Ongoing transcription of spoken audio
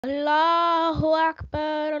Allahu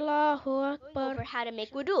Akbar, Allahu Akbar. Over how to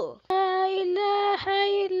make wudu. La ilaha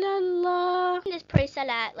illallah. Just pray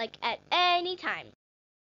salat like at any time.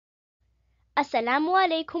 Assalamu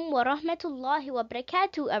alaikum wa rahmatullahi wa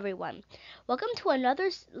barakatuh, everyone. Welcome to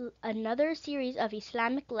another series of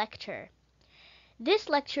Islamic lecture. This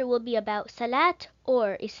lecture will be about salat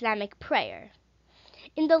or Islamic prayer.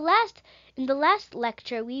 In the last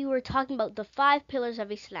lecture, we were talking about the 5 pillars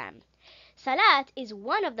of Islam. Salat is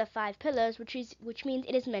one of the 5 pillars, which means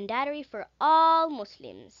it is mandatory for all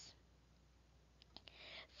Muslims.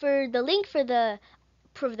 The link for the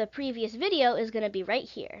previous video is going to be right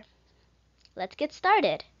here. Let's get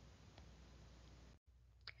started.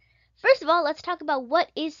 First of all, let's talk about what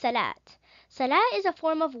is salat. Salat is a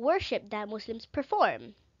form of worship that Muslims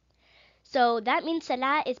perform. So that means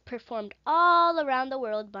salat is performed all around the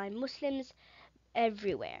world by Muslims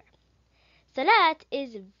everywhere. Salat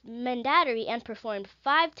is mandatory and performed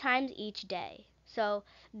 5 times each day. So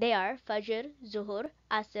they are Fajr, Zuhur,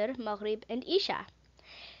 Asr, Maghrib, and Isha.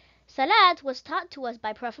 Salat was taught to us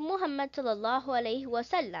by Prophet Muhammad sallallahu alaihi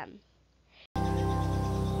wasallam.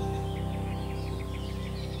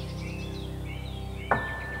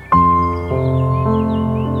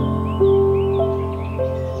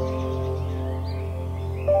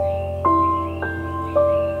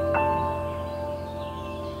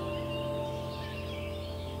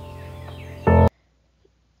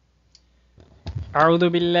 أعوذ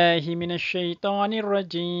بالله من الشيطان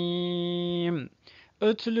الرجيم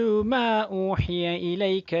اتل ما أوحي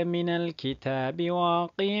إليك من الكتاب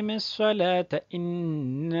وأقيم الصلاة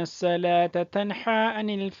إن الصلاة تنهى عن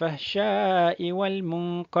الفحشاء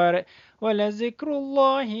والمنكر ولذكر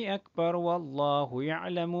الله أكبر والله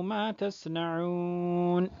يعلم ما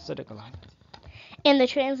تصنعون. صدق الله. And the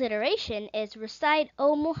transliteration is, recite,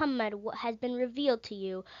 O Muhammad, what has been revealed to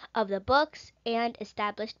you of the books and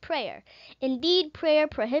established prayer. Indeed, prayer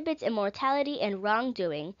prohibits immorality and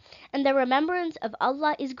wrongdoing, and the remembrance of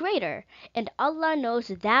Allah is greater, and Allah knows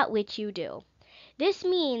that which you do. This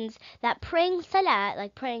means that praying salat,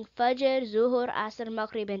 like praying Fajr, Zuhur, Asr,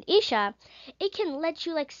 Maghrib, and Isha, it can let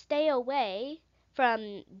you stay away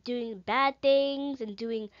from doing bad things and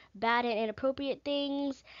doing bad and inappropriate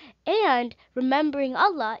things, and remembering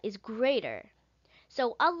Allah is greater.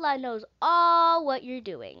 So Allah knows all what you're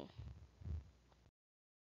doing.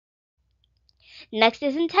 Next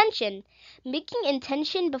is intention. Making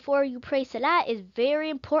intention before you pray salat is very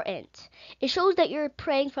important. It shows that you're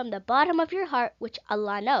praying from the bottom of your heart, which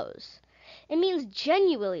Allah knows. It means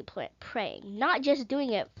genuinely praying, not just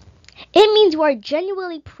doing it. It means you are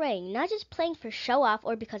genuinely praying, not just praying for show off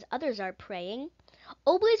or because others are praying.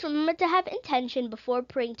 Always remember to have intention before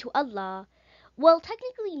praying to Allah. Well,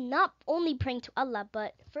 technically not only praying to Allah,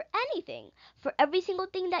 but for anything. For every single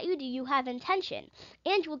thing that you do, you have intention.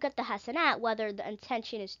 And you will get the hasanat, whether the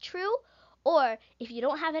intention is true, or if you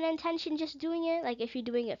don't have an intention just doing it, like if you're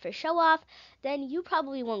doing it for show off, then you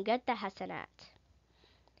probably won't get the hasanat.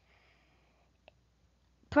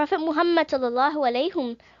 Prophet Muhammad sallallahu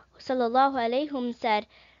alaihi wasallam said,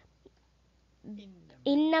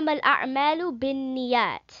 "Innamal a'malu bin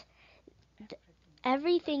niyat."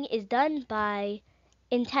 Everything is done by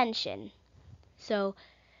intention. So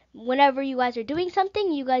whenever you guys are doing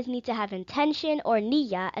something, you guys need to have intention or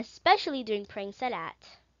niyyah, especially during praying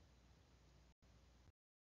salat.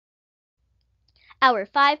 Our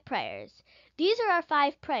 5 prayers. These are our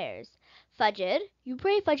 5 prayers. Fajr, you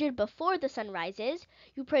pray Fajr before the sun rises.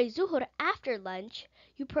 You pray Zuhur after lunch.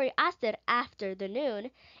 You pray Asr after the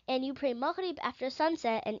noon. And you pray Maghrib after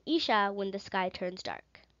sunset, and Isha when the sky turns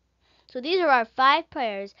dark. So these are our 5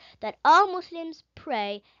 prayers that all Muslims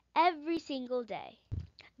pray every single day.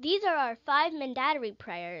 These are our 5 mandatory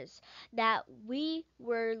prayers that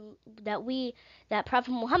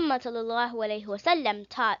Prophet Muhammad sallallahu alaihi wasallam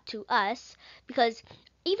taught to us, because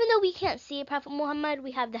even though we can't see Prophet Muhammad,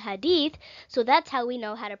 we have the hadith, so that's how we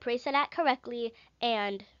know how to pray salat correctly,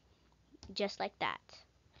 and just like that.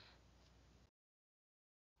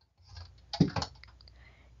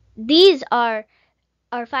 These are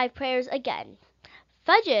our 5 prayers again.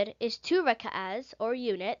 Fajr is 2 rak'ahs or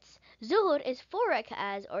units. Zuhur is 4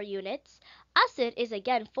 rak'ahs or units. Asr is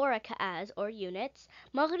again 4 rak'ahs or units.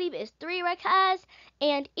 Maghrib is 3 rak'ahs.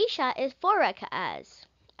 And Isha is 4 rak'ahs.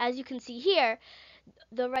 As you can see here,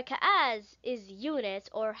 the rak'ahs is units,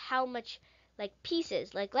 or how much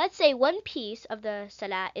pieces. Let's say one piece of the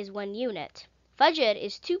salat is 1 unit. Fajr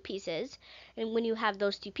is 2 pieces, and when you have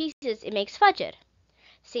those 2 pieces, it makes Fajr.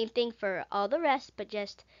 Same thing for all the rest, but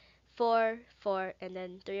just 4, 4, and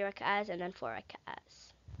then 3 rak'ahs, and then 4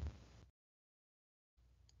 rak'ahs.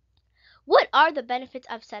 What are the benefits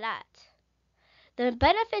of salat? The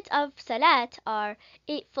benefits of salat are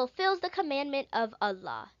it fulfills the commandment of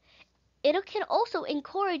Allah. It can also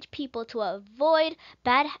encourage people to avoid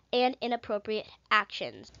bad and inappropriate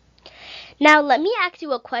actions. Now, let me ask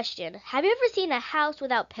you a question. Have you ever seen a house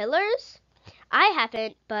without pillars? I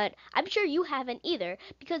haven't, but I'm sure you haven't either,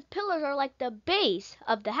 because pillars are like the base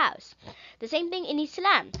of the house. The same thing in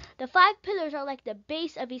Islam. The 5 pillars are like the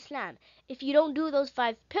base of Islam. If you don't do those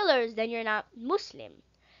 5 pillars, then you're not Muslim.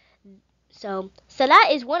 So, Salah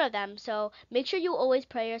is one of them, so make sure you always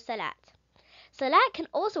pray your Salat. Salat can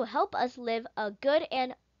also help us live a good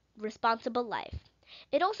and responsible life.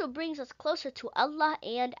 It also brings us closer to Allah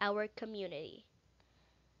and our community.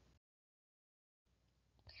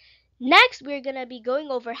 Next, we're going to be going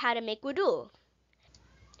over how to make wudu.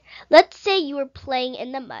 Let's say you were playing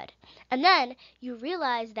in the mud, and then you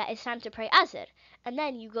realize that it's time to pray Asr, and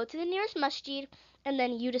then you go to the nearest masjid, and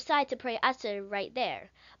then you decide to pray Asr right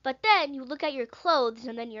there. But then you look at your clothes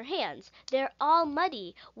and then your hands. They're all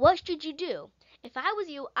muddy. What should you do? If I was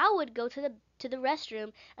you, I would go to the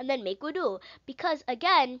restroom and then make wudu. Because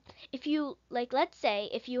again, if you, like, let's say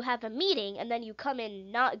if you have a meeting and then you come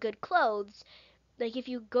in not good clothes, like if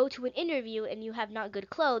you go to an interview and you have not good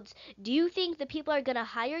clothes, do you think the people are going to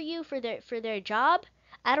hire you for their job?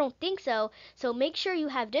 I don't think so. So make sure you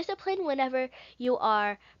have discipline whenever you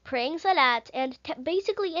are praying salat and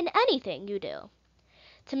basically in anything you do.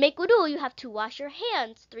 To make wudu, you have to wash your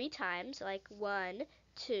hands 3 times, like 1,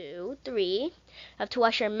 2, 3. You have to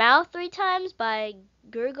wash your mouth 3 times by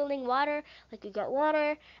gurgling water, like you got water,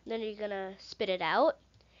 and then you're going to spit it out.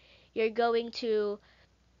 You're going to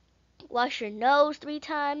wash your nose 3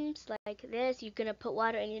 times, like this. You're going to put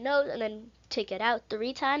water in your nose and then take it out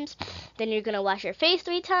 3 times. Then you're going to wash your face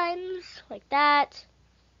 3 times, like that,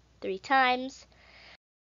 3 times.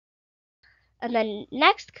 And then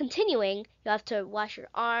next, continuing, you have to wash your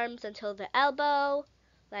arms until the elbow,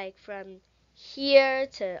 like from here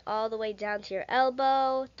to all the way down to your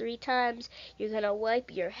elbow 3 times. You're going to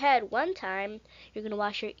wipe your head 1 time. You're going to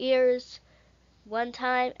wash your ears 1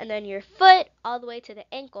 time, and then your foot all the way to the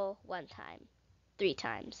ankle 1 time, 3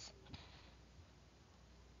 times.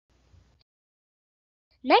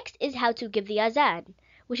 Next is how to give the azan,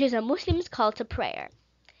 which is a Muslim's call to prayer.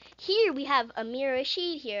 Here we have Amir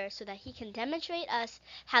Rashid here so that he can demonstrate us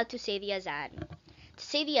how to say the azan. To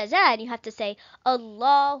say the azan, you have to say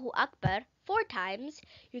Allahu Akbar 4 times.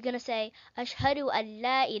 You're going to say Ashhadu an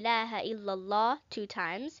la ilaha illallah 2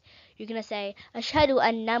 times. You're going to say Ashhadu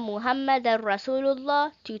anna Muhammadan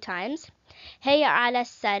Rasulullah 2 times. Hayya ala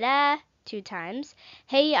Salah 2 times.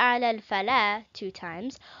 Hayya ala al-Falah 2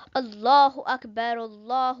 times. Allahu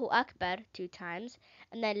Akbar 2 times.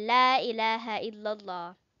 And then La ilaha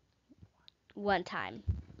illallah 1 time.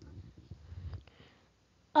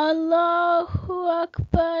 Allahu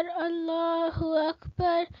Akbar, Allahu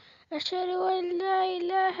Akbar. Ashhadu an la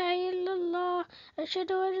ilaha illallah.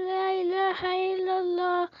 Ashhadu an la ilaha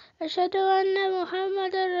illallah. Ashhadu anna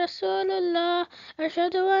Muhammadan Rasulullah.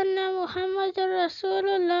 Ashhadu anna Muhammadan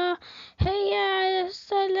Rasulullah. Hayya ala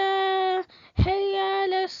salah. Hayya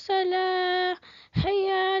ala salah.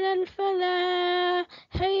 Hayya ala al-falah.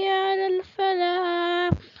 Hayya ala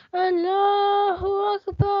al-falah. Allahu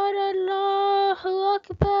Akbar, Allahu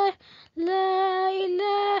Akbar, La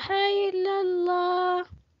ilaha illallah.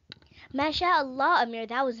 MashaAllah, Amir,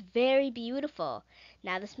 that was very beautiful.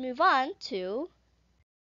 Now let's move on to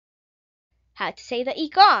how to say the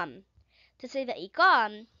Iqam. To say the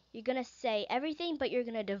Iqam, you're going to say everything, but you're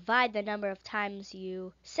going to divide the number of times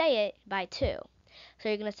you say it by 2. So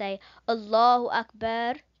you're going to say Allahu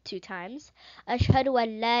Akbar 2 times. Ashhadu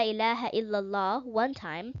an la ilaha illallah 1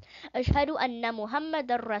 time. Ashhadu anna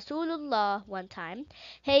Muhammadan Rasulullah 1 time.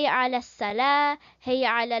 Hayya ala salah, hayya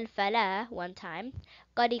ala al-falah 1 time.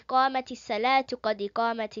 Qad iqamati salatu, qad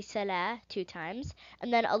iqamati salah 2 times.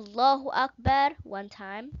 And then Allahu Akbar 1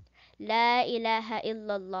 time. La ilaha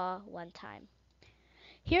illallah 1 time.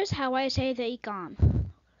 Here's how I say the Iqam.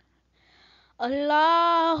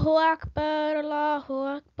 Allahu Akbar,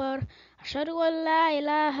 Allahu Akbar. Ashhadu an la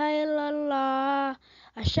ilaha illallah.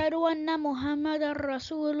 Ashhadu anna Muhammadan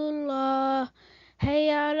Rasulullah.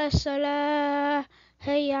 Hayya ala salah.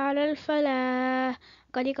 Hayya ala al-falah.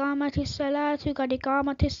 قد قامت الصلاة قد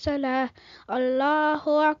قامت الصلاة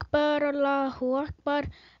الله أكبر الله أكبر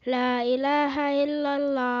لا إله إلا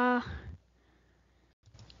الله.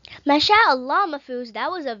 MashaAllah, Mahfuz,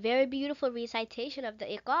 that was a very beautiful recitation of the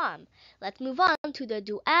Iqam. Let's move on to the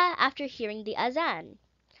dua after hearing the azan.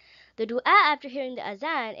 The dua after hearing the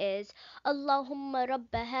azan is Allahumma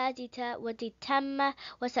rabba hadita wa titamma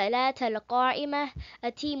wa salata al-qa'imah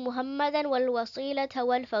ati Muhammadan wal wasilata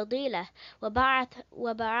wal fadila wa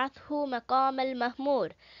ba'athhu maqam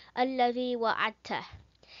al-mahmud alladhi wa'adtah.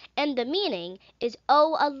 And the meaning is,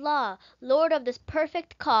 O Allah, Lord of this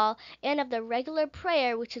perfect call and of the regular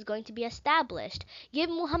prayer which is going to be established, give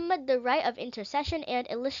Muhammad the right of intercession and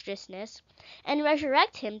illustriousness, and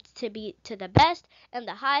resurrect him to be to the best and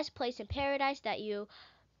the highest place in paradise that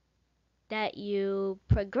you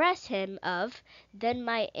progress him of. Then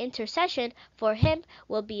my intercession for him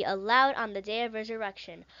will be allowed on the day of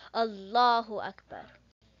resurrection. Allahu Akbar.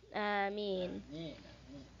 Ameen.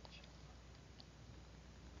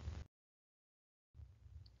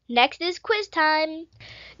 Next is quiz time.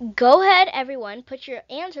 Go ahead, everyone, put your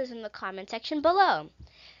answers in the comment section below.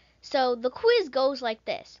 So the quiz goes like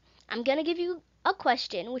this. I'm going to give you a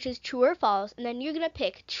question, which is true or false, and then you're going to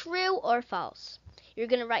pick true or false. You're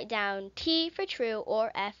going to write down T for true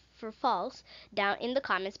or F for false down in the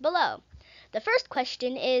comments below. The first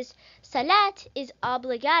question is, Salat is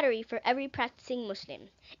obligatory for every practicing Muslim.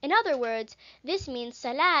 In other words, this means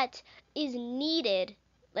Salat is needed,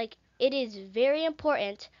 like it is very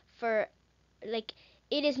important for, like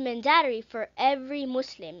it is mandatory for every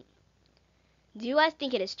Muslim. Do you guys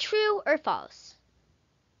think it is true or false?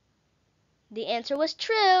 The answer was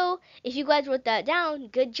true. If you guys wrote that down,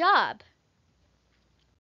 good job.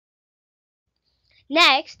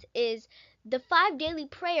 Next is the 5 daily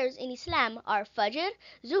prayers in Islam are Fajr,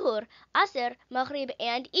 Zuhur, Asr, Maghrib,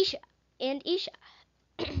 and Isha.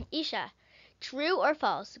 Isha. True or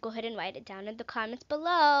false? Go ahead and write it down in the comments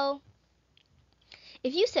below.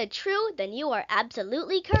 If you said true, then you are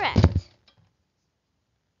absolutely correct.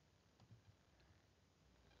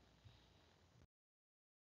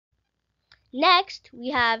 Next, we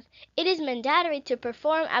have, it is mandatory to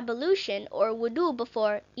perform ablution or wudu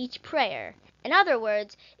before each prayer. In other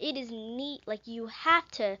words, it is like you have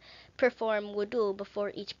to perform wudu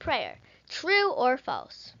before each prayer. True or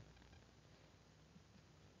false?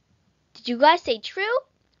 Did you guys say true?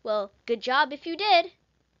 Well, good job if you did.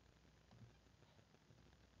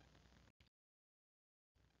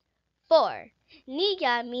 4.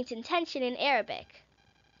 Niyya means intention in Arabic.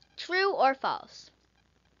 True or false?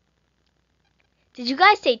 Did you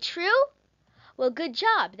guys say true? Well, good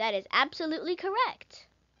job. That is absolutely correct.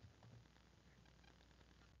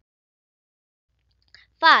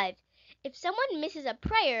 5. If someone misses a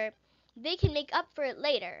prayer, they can make up for it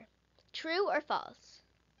later. True or false?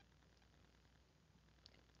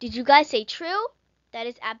 Did you guys say true? That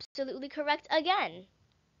is absolutely correct again.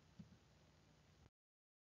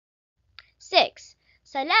 6.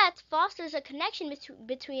 Salat fosters a connection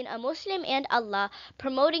between a Muslim and Allah,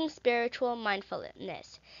 promoting spiritual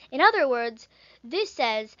mindfulness. In other words, this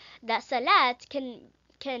says that Salat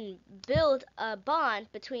can build a bond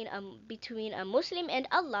between a Muslim and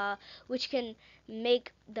Allah, which can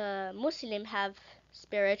make the Muslim have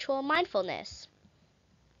spiritual mindfulness.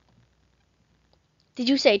 Did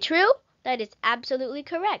you say true? That is absolutely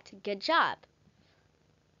correct. Good job.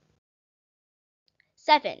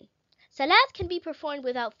 7. Salat can be performed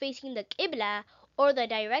without facing the Qibla or the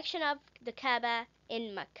direction of the Kaaba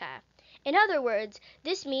in Mecca. In other words,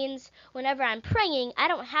 this means whenever I'm praying, I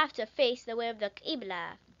don't have to face the way of the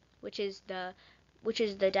Qibla, which is the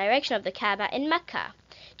direction of the Kaaba in Mecca.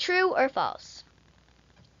 True or false?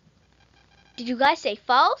 Did you guys say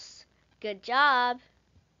false? Good job.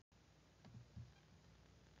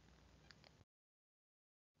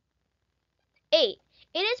 8.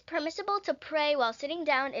 It is permissible to pray while sitting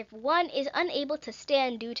down if one is unable to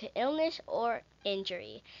stand due to illness or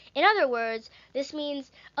injury. In other words, this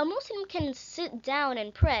means a Muslim can sit down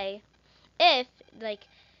and pray if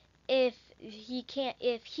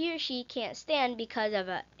he or she can't stand because of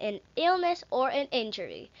an illness or an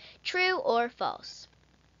injury. True or false?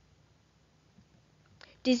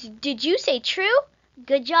 Did you say true?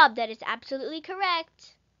 Good job, that is absolutely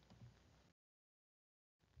correct.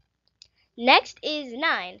 Next is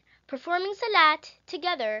 9. Performing Salat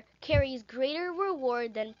together carries greater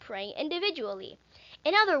reward than praying individually.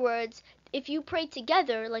 In other words, if you pray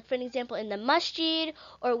together, like for an example in the masjid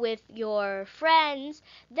or with your friends,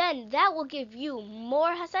 then that will give you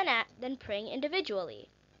more hasanat than praying individually.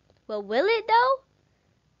 Well, will it though?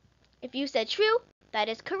 If you said true, that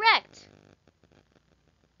is correct.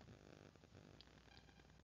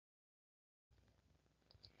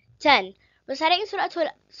 10. Reciting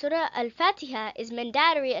Surah Al-Fatiha is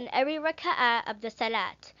mandatory in every raka'ah of the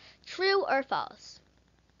Salat. True or false?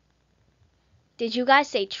 Did you guys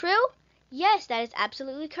say true? Yes, that is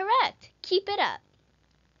absolutely correct. Keep it up.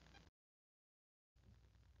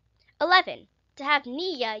 11. To have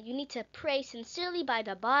niyyah, you need to pray sincerely by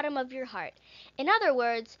the bottom of your heart. In other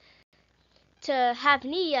words, to have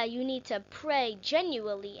niyyah, you need to pray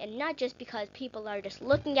genuinely and not just because people are just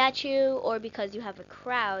looking at you or because you have a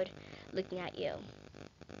crowd looking at you.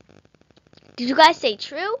 Did you guys say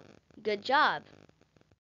true? Good job.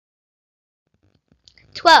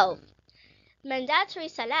 12. Mandatory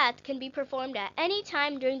salat can be performed at any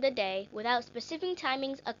time during the day without specific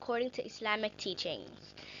timings according to Islamic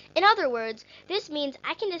teachings. In other words, this means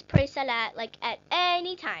I can just pray salat like at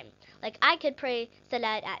any time. Like I could pray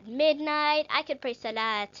salat at midnight, I could pray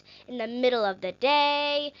salat in the middle of the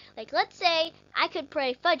day. Like let's say I could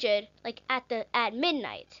pray fajr like at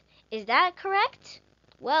midnight. Is that correct?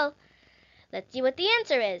 Well, let's see what the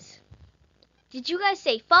answer is. Did you guys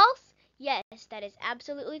say false? Yes, that is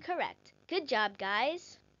absolutely correct. Good job,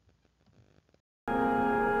 guys.